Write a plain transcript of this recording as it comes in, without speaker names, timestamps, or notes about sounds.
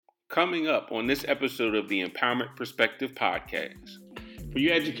Coming up on this episode of the Empowerment Perspective podcast. For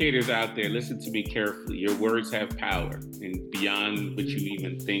you educators out there, listen to me carefully. Your words have power and beyond what you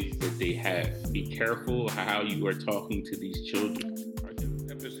even think that they have. Be careful how you are talking to these children. Our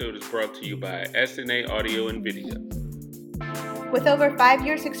episode is brought to you by S8E Audio and Video. With over 5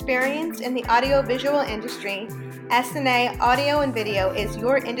 years experience in the audiovisual industry, S8E Audio and Video is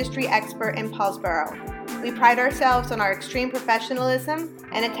your industry expert in Paulsboro. We pride ourselves on our extreme professionalism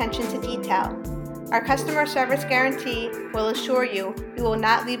and attention to detail. Our customer service guarantee will assure you we will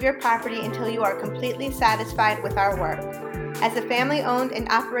not leave your property until you are completely satisfied with our work. As a family-owned and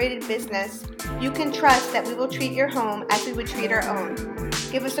operated business, you can trust that we will treat your home as we would treat our own.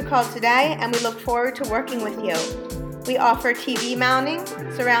 Give us a call today and we look forward to working with you. We offer TV mounting,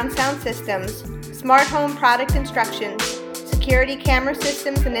 surround sound systems, smart home product instructions, security camera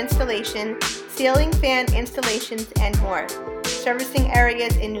systems and installation, ceiling fan installations, and more. Servicing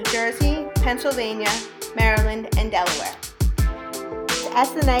areas in New Jersey, Pennsylvania, Maryland, and Delaware. To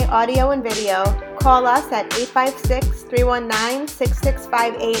S8E Audio and Video, call us at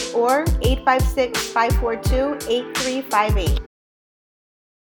 856-319-6658 or 856-542-8358.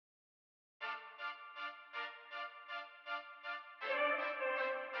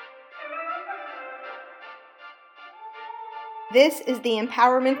 This is the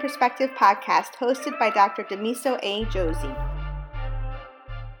Empowerment Perspective podcast hosted by Dr. Demiso A. Josie.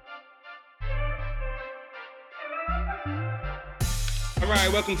 All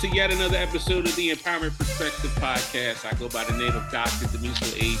right, welcome to yet another episode of the Empowerment Perspective podcast. I go by the name of Dr.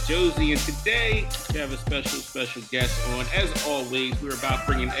 Demiso A. Josie, and today we have a special guest on. As always, we're about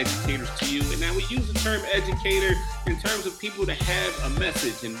bringing educators to you, and now we use the term educator in terms of people that have a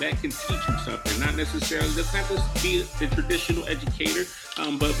message and that can teach you something. Not necessarily, doesn't have to be the traditional educator,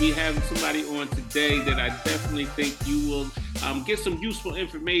 but we have somebody on today that I definitely think you will get some useful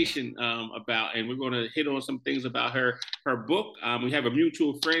information about, and we're going to hit on some things about her book. We have a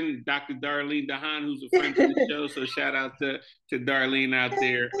mutual friend, Dr. Darlene DeHaan, who's a friend of the show, so shout out to Darlene out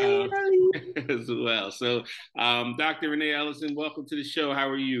there as well. So Dr. Renee Ellison, welcome to the show. How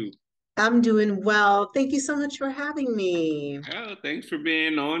are you? I'm doing well. Thank you so much for having me. Oh, thanks for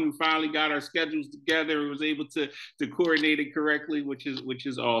being on. We finally got our schedules together. We was able to coordinate it correctly, which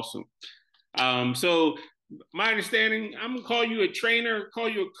is awesome. So my understanding, I'm gonna call you a trainer, call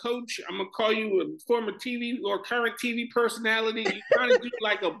you a coach. I'm gonna call you a former TV or current TV personality. You kind of do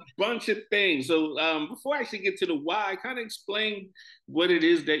like a bunch of things. So before I actually get to the why, kind of explain what it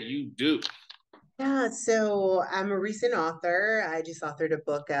is that you do. Yeah, so I'm a recent author. I just authored a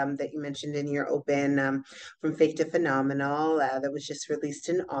book that you mentioned in your open, From Fake to Phenomenal, that was just released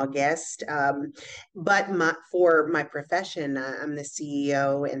in August. But for my profession, I'm the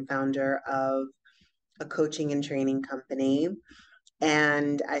CEO and founder of a coaching and training company.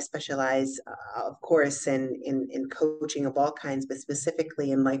 And I specialize, of course, in coaching of all kinds, but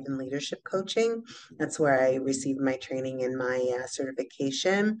specifically in life and leadership coaching. That's where I received my training and my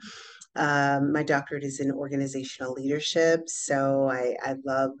certification. My doctorate is in organizational leadership. So I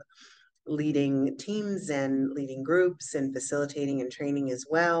love leading teams and leading groups and facilitating and training as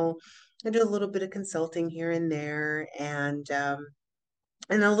well. I do a little bit of consulting here and there, and a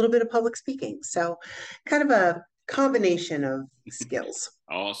little bit of public speaking. So kind of a combination of skills.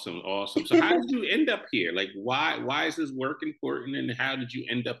 Awesome. So how did you end up here? Like, why is this work important, and how did you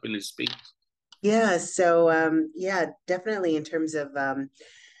end up in this space? Yeah, so definitely in terms of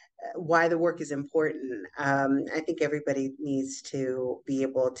why the work is important. I think everybody needs to be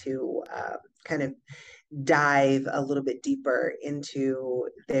able to kind of dive a little bit deeper into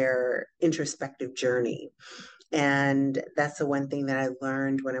their introspective journey. And that's the one thing that I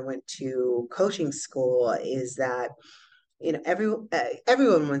learned when I went to coaching school is that, you know,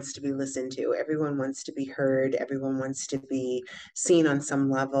 everyone wants to be listened to, everyone wants to be heard, everyone wants to be seen on some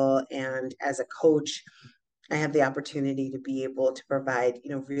level. And as a coach, I have the opportunity to be able to provide,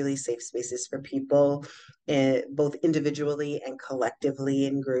 really safe spaces for people, both individually and collectively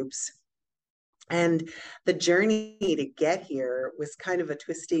in groups. And the journey to get here was kind of a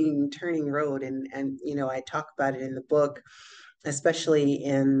twisting, turning road. And I talk about it in the book, especially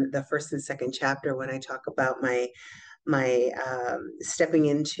in the first and second chapter when I talk about my stepping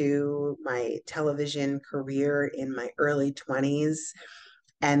into my television career in my early 20s,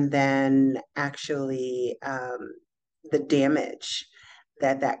 and then actually the damage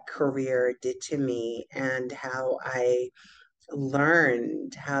that career did to me, and how I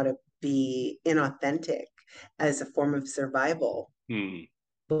learned how to be inauthentic as a form of survival,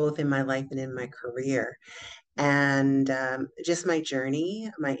 both in my life and in my career. And just my journey,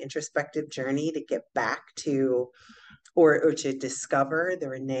 my introspective journey to get back to or to discover the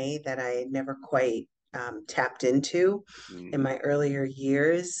Renee that I never quite tapped into in my earlier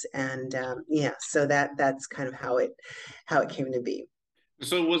years. And yeah, so that's kind of how it came to be.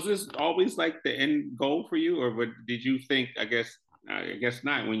 So was this always like the end goal for you, or did you think? I guess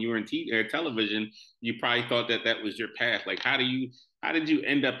not. When you were in television, you probably thought that that was your path. Like, how did you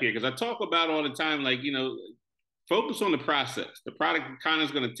end up here? Because I talk about all the time, like focus on the process. The product kind of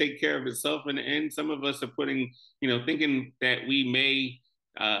is going to take care of itself in the end. Some of us are thinking that we may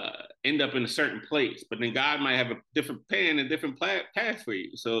end up in a certain place, but then God might have a different plan, a different path for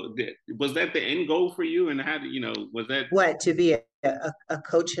you. So was that the end goal for you? And how did was that? What, to be a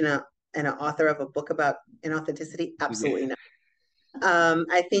coach and an author of a book about inauthenticity? Absolutely not.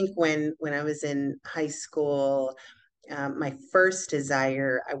 I think when I was in high school, my first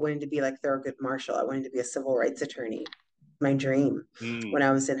desire, I wanted to be like Thurgood Marshall. I wanted to be a civil rights attorney. My dream when Mm, I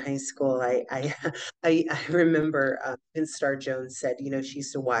was in high school. I remember Vince Starr Jones said, she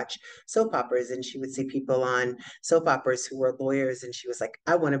used to watch soap operas and she would see people on soap operas who were lawyers, and she was like,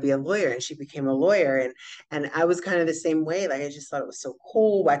 I want to be a lawyer, and she became a lawyer, and I was kind of the same way. Like I just thought it was so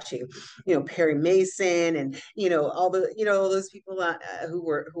cool watching, Perry Mason and all all those people who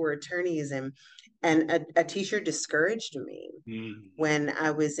were attorneys, and a teacher discouraged me mm. when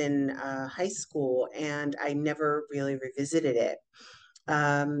I was in high school, and I never really revisited it.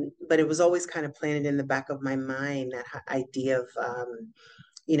 But it was always kind of planted in the back of my mind, that idea of,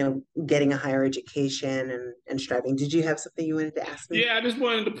 getting a higher education and striving. Did you have something you wanted to ask me? Yeah, I just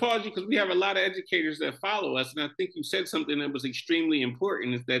wanted to pause you because we have a lot of educators that follow us, and I think you said something that was extremely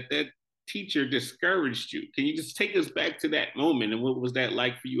important: is that teacher discouraged you. Can you just take us back to that moment and what was that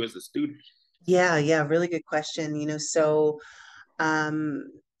like for you as a student? Yeah, yeah, really good question. So um,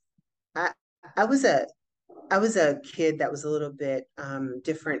 I I was a kid that was a little bit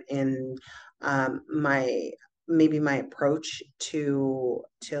different in my maybe my approach to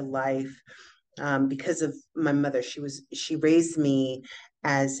life, because of my mother. She raised me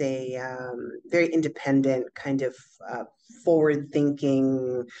as a very independent, kind of forward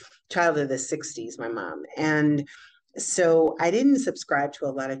thinking child of the 60s, my mom. And so I didn't subscribe to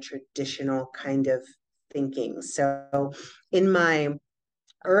a lot of traditional kind of thinking. So in my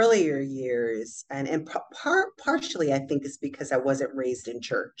earlier years, and partially I think is because I wasn't raised in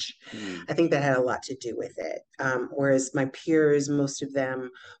church. Mm, I think that had a lot to do with it. Whereas my peers, most of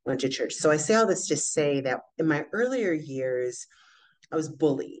them went to church. So I say all this to say that in my earlier years, I was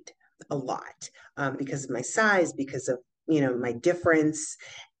bullied a lot, because of my size, because of my difference.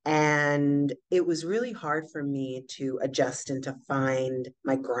 And it was really hard for me to adjust and to find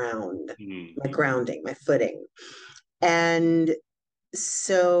my ground, mm, my grounding, my footing. And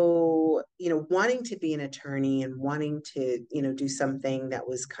so, wanting to be an attorney and wanting to, do something that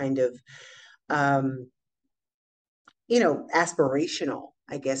was kind of, um, aspirational,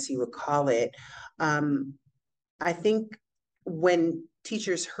 I guess you would call it. Um, I think when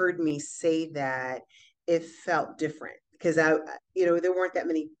teachers heard me say that, it felt different because there weren't that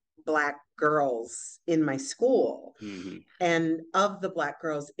many Black girls in my school. mm, And of the Black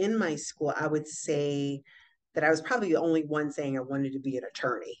girls in my school, I would say that I was probably the only one saying I wanted to be an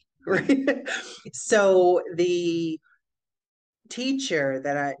attorney. mm, Right. So the teacher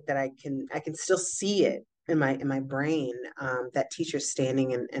that I can still see it in my brain, that teacher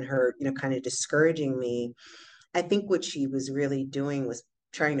standing and her, kind of discouraging me. I think what she was really doing was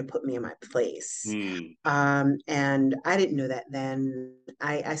trying to put me in my place. mm, And I didn't know that then.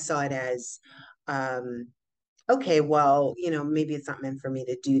 I saw it as, okay, well, maybe it's not meant for me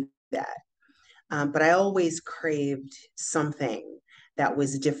to do that. But I always craved something that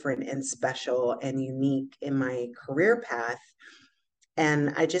was different and special and unique in my career path.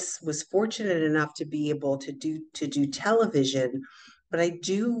 And I just was fortunate enough to be able to do television. But I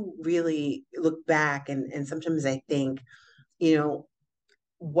do really look back, and sometimes I think, you know,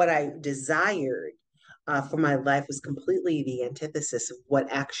 what I desired for my life was completely the antithesis of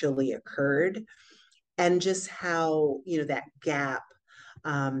what actually occurred, and just how that gap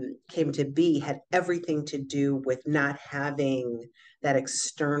came to be had everything to do with not having that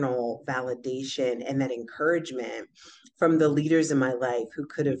external validation and that encouragement from the leaders in my life who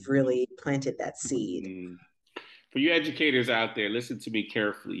could have mm, really planted that seed. mm. For you educators out there, listen to me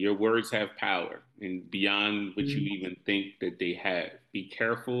carefully. Your words have power and beyond what you even think that they have. Be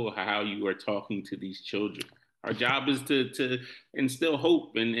careful how you are talking to these children. Our job is to instill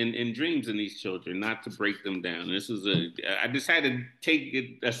hope and dreams in these children, not to break them down. I just had to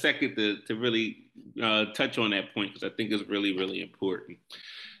take a second to really touch on that point because I think it's really, really important.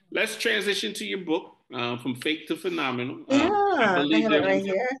 Let's transition to your book. From Fake to Phenomenal. I Yeah, I believe have it that right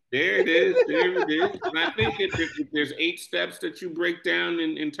here. there it is. There it is. And I think there's 8 steps that you break down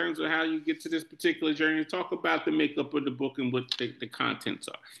in terms of how you get to this particular journey. Talk about the makeup of the book and what the contents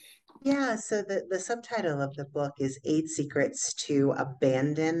are. Yeah, so the subtitle of the book is Eight Secrets to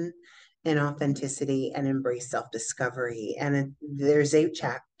Abandon Inauthenticity and Embrace Self-Discovery. And there's 8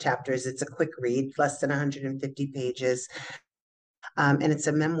 chapters. It's a quick read, less than 150 pages. And it's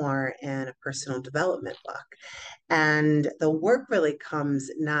a memoir and a personal development book. And the work really comes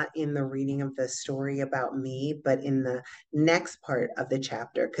not in the reading of the story about me, but in the next part of the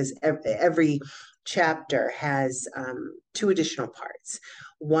chapter, because every chapter has 2 additional parts.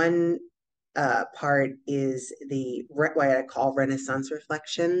 One part is what I call Renaissance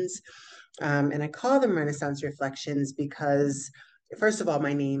reflections. And I call them Renaissance reflections because, first of all,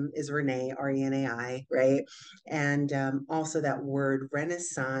 my name is Renee, Renai, right? And also that word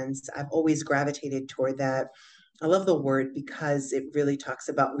Renaissance, I've always gravitated toward that. I love the word because it really talks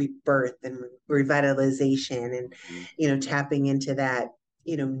about rebirth and revitalization and, tapping into that,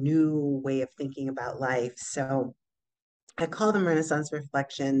 new way of thinking about life. So I call them Renaissance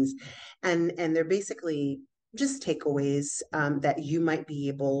reflections, and they're basically just takeaways that you might be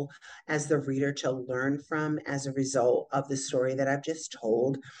able, as the reader, to learn from as a result of the story that I've just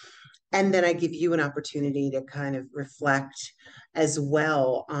told. And then I give you an opportunity to kind of reflect as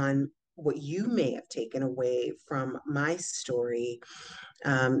well on what you may have taken away from my story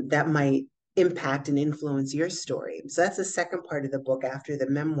that might impact and influence your story. So that's the second part of the book after the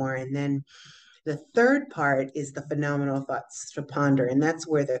memoir. And then the third part is the phenomenal thoughts to ponder, and that's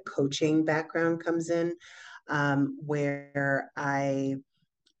where the coaching background comes in, where I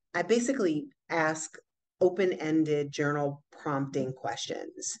basically ask open-ended journal prompting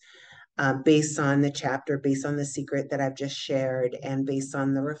questions based on the chapter, based on the secret that I've just shared, and based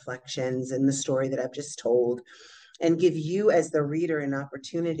on the reflections and the story that I've just told, and give you as the reader an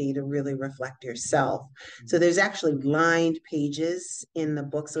opportunity to really reflect yourself. So there's actually lined pages in the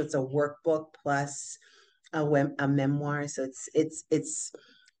book. So it's a workbook plus a memoir. So it's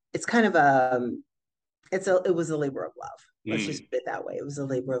kind of it was a labor of love. Let's just put it that way. It was a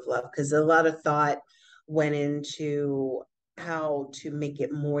labor of love because a lot of thought went into how to make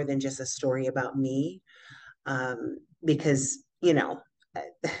it more than just a story about me. Because,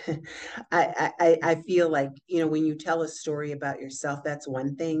 I feel like, when you tell a story about yourself, that's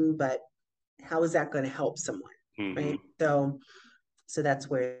one thing, but how is that going to help someone? Right. So that's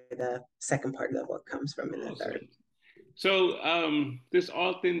where the second part of the book comes from in the third. So this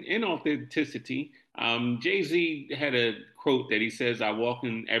inauthenticity, Jay-Z had a quote that he says, "I walk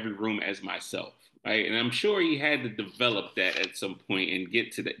in every room as myself." Right, and I'm sure he had to develop that at some point and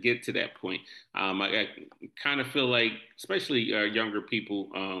get to that point. I kind of feel like, especially younger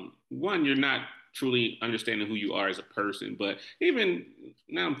people, one, you're not truly understanding who you are as a person, but even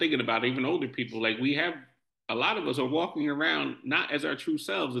now I'm thinking about it, even older people, like we have a lot of us are walking around not as our true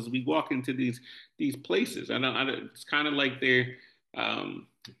selves as we walk into these places. It's kind of like they're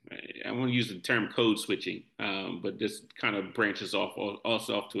I want to use the term code switching, but this kind of branches off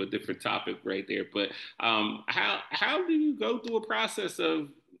also off to a different topic right there. But how do you go through a process of,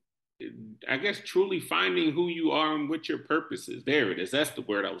 I guess, truly finding who you are and what your purpose is? There it is. That's the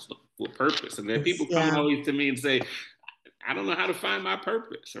word I was looking for, purpose. And then people come always to me and say, I don't know how to find my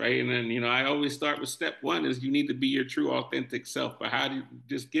purpose, right? And then, I always start with step one is you need to be your true authentic self. But how do you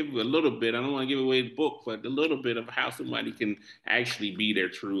just give a little bit? I don't want to give away the book, but a little bit of how somebody can actually be their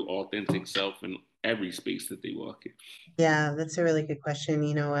true authentic self in every space that they walk in. Yeah, that's a really good question.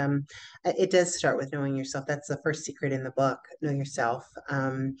 It does start with knowing yourself. That's the first secret in the book, know yourself.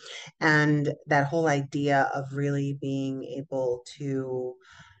 And that whole idea of really being able to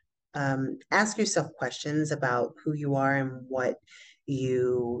ask yourself questions about who you are and what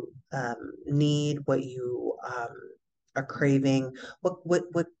you need, what you are craving.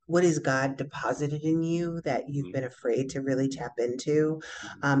 What is God deposited in you that you've been afraid to really tap into?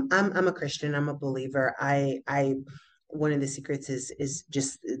 I'm a Christian. I'm a believer. I one of the secrets is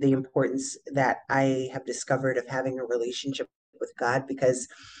just the importance that I have discovered of having a relationship with God, because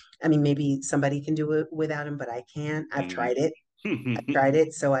I mean, maybe somebody can do it without him, but I can't. I've tried it. Tried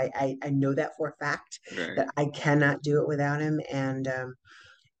it. So I know that for a fact, Right. that I cannot do it without him. And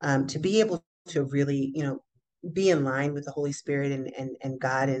to be able to really, be in line with the Holy Spirit and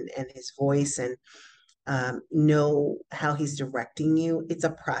God and his voice, and know how he's directing you, it's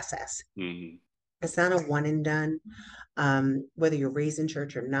a process. It's not a one and done. Whether you're raised in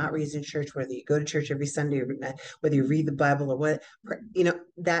church or not raised in church, whether you go to church every Sunday or not, whether you read the Bible or what,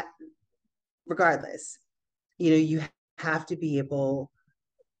 that regardless, you have to be able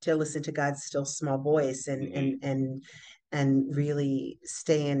to listen to God's still small voice and really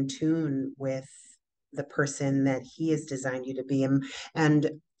stay in tune with the person that He has designed you to be.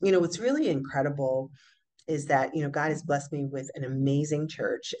 And what's really incredible is that God has blessed me with an amazing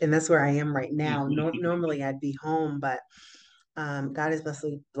church, and that's where I am right now. Normally I'd be home, but God has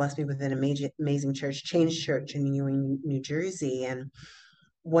blessed me with an amazing church, Change Church in Ewing, New Jersey. And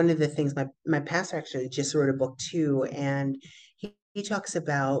one of the things my pastor actually just wrote a book too, and he talks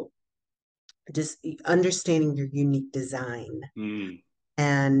about just understanding your unique design. Mm.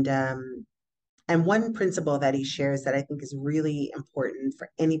 And one principle that he shares that I think is really important for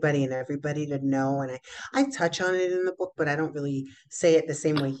anybody and everybody to know, and I touch on it in the book, but I don't really say it the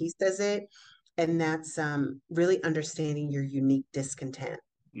same way he says it. And that's really understanding your unique discontent.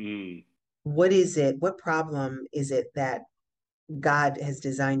 Mm. What is it? What problem is it that God has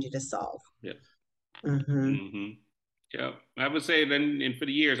designed you to solve? Yeah. Mm-hmm. Mm-hmm. Yeah, I would say then, and for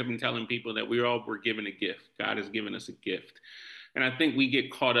the years, I've been telling people that we all were given a gift. God has given us a gift, and I think we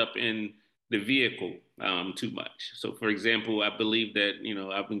get caught up in the vehicle too much. So, for example, I believe that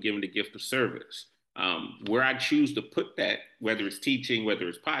I've been given the gift of service. Where I choose to put that, whether it's teaching, whether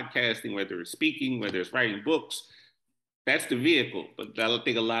it's podcasting, whether it's speaking, whether it's writing books, that's the vehicle. But I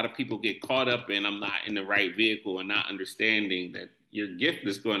think a lot of people get caught up in I'm not in the right vehicle and not understanding that your gift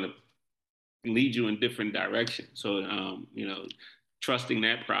is going to lead you in different directions. So, trusting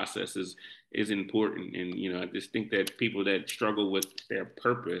that process is important. And I just think that people that struggle with their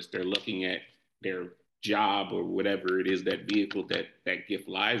purpose, they're looking at their job or whatever it is, that vehicle that gift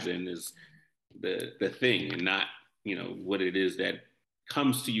lies in is the thing, and not what it is that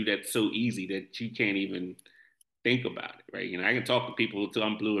comes to you that's so easy that you can't even think about it, right? I can talk to people until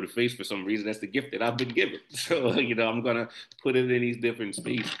I'm blue in the face for some reason. That's the gift that I've been given. So, I'm going to put it in these different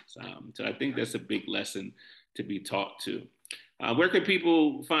spaces. So I think that's a big lesson to be taught to. Where can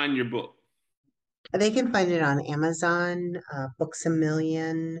people find your book? They can find it on Amazon, Books a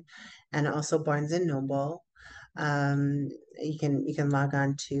Million, and also Barnes and Noble. You can log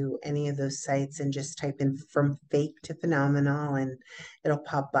on to any of those sites and just type in "from fake to phenomenal" and it'll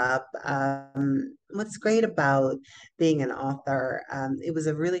pop up. What's great about being an author, it was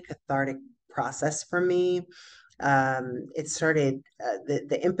a really cathartic process for me. It started,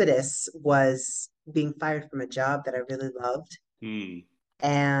 the impetus was being fired from a job that I really loved. Hmm.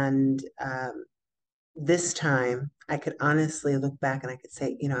 And this time I could honestly look back and I could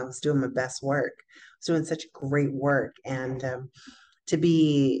say, I was doing my best work. I was doing such great work. And to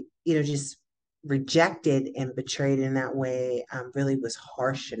be, just rejected and betrayed in that way really was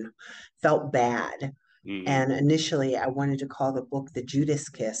harsh and felt bad. Hmm. And initially, I wanted to call the book The Judas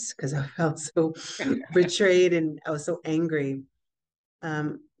Kiss because I felt so betrayed and I was so angry.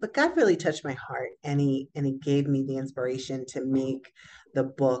 But God really touched my heart, and He gave me the inspiration to make the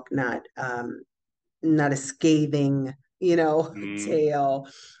book not a scathing, Hmm. tale,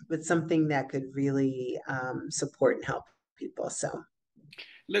 but something that could really support and help people. So,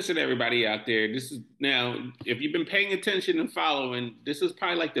 Listen, everybody out there, this is now, if you've been paying attention and following, this is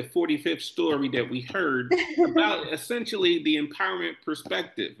probably like the 45th story that we heard about essentially the empowerment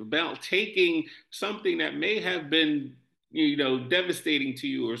perspective, about taking something that may have been, devastating to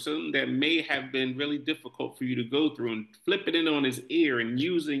you, or something that may have been really difficult for you to go through, and flipping it on its ear and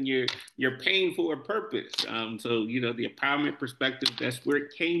using your pain for a purpose. So, the empowerment perspective, that's where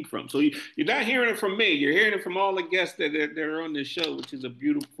it came from. So you're not hearing it from me, you're hearing it from all the guests that are on this show, which is a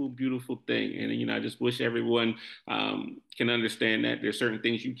beautiful, beautiful thing. And, I just wish everyone can understand that there's certain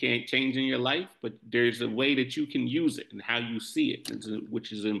things you can't change in your life, but there's a way that you can use it and how you see it,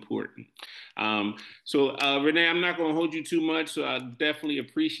 which is important. So, Renee, I'm not going to hold you too much. So I definitely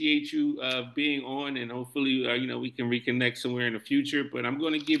appreciate you being on, and hopefully, we can reconnect somewhere in the future. But I'm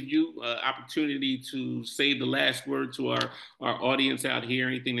going to give you opportunity to say the last word to our audience out here.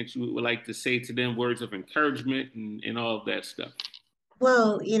 Anything that you would like to say to them, words of encouragement and all of that stuff.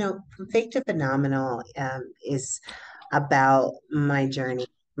 well, From Fake to Phenomenal is about my journey,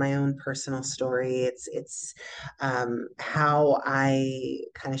 my own personal story. It's how I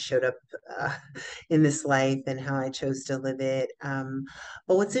kind of showed up uh, in this life and how I chose to live it.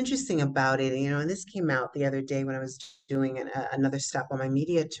 But what's interesting about it, and this came out the other day when I was doing another stop on my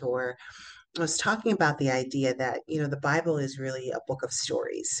media tour. I was talking about the idea that, the Bible is really a book of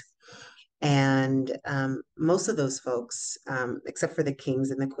stories. And most of those folks, except for the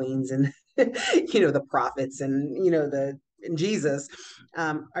kings and the queens and, the prophets and, and Jesus,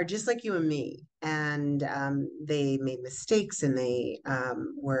 are just like you and me. And they made mistakes and they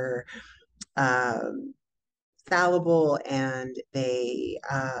were um, fallible and they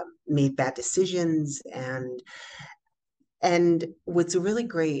made bad decisions. And And what's really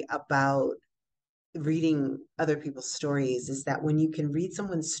great about reading other people's stories is that when you can read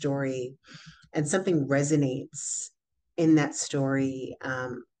someone's story and something resonates in that story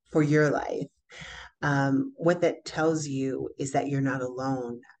for your life, what that tells you is that you're not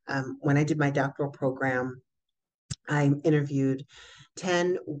alone. When I did my doctoral program, I interviewed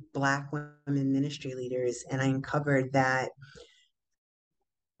 10 Black women ministry leaders, and I uncovered that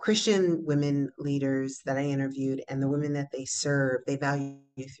Christian women leaders that I interviewed and the women that they serve, they value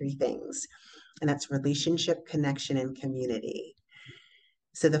three things, and that's relationship, connection, and community.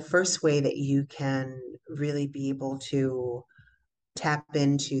 So the first way that you can really be able to tap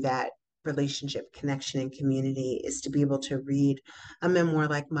into that relationship, connection, and community is to be able to read a memoir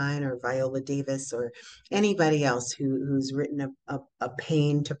like mine or Viola Davis or anybody else who's written a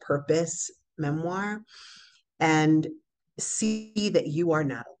pain to purpose memoir and see that you are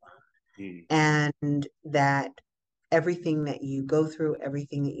not alone and that everything that you go through,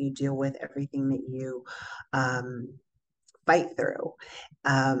 everything that you deal with, everything that you fight through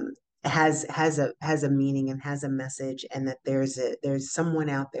has a meaning and has a message, and that there's someone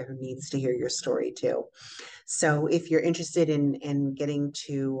out there who needs to hear your story too. So if you're interested in getting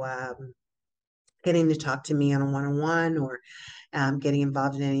to talk to me on a one-on-one or getting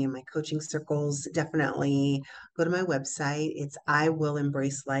involved in any of my coaching circles, definitely go to my website. It's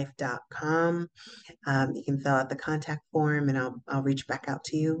iwillembracelife.com. You can fill out the contact form and I'll reach back out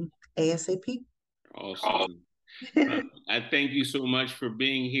to you ASAP. Awesome. I thank you so much for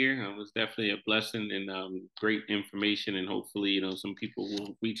being here. It was definitely a blessing and great information. And hopefully, some people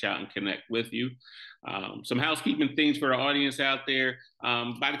will reach out and connect with you. Some housekeeping things for the audience out there.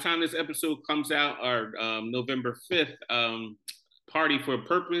 By the time this episode comes out, our November 5th, Party for a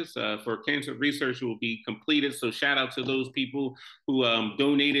Purpose for Cancer Research will be completed. So shout out to those people who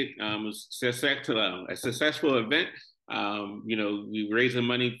donated. It was a successful event. We raising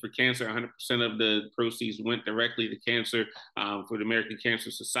money for cancer. 100% of the proceeds went directly to cancer for the American Cancer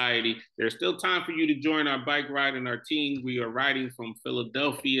Society. There's still time for you to join our bike ride and our team. We are riding from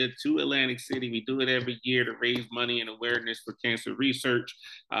Philadelphia to Atlantic City. We do it every year to raise money and awareness for cancer research.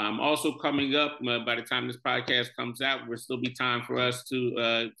 Also coming up, by the time this podcast comes out, will still be time for us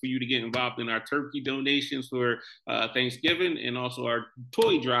for you to get involved in our turkey donations for Thanksgiving, and also our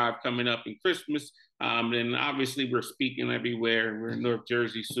toy drive coming up in Christmas. And obviously we're speaking everywhere. We're in North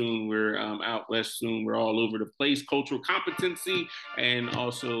Jersey soon. We're out west soon. We're all over the place. Cultural competency and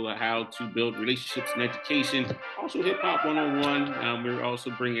also how to build relationships and education. Also Hip Hop 101. We're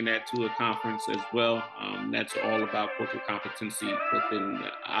also bringing that to a conference as well. That's all about cultural competency within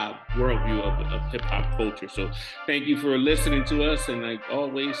our worldview of hip hop culture. So thank you for listening to us. And like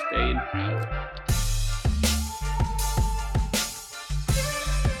always, stay in power.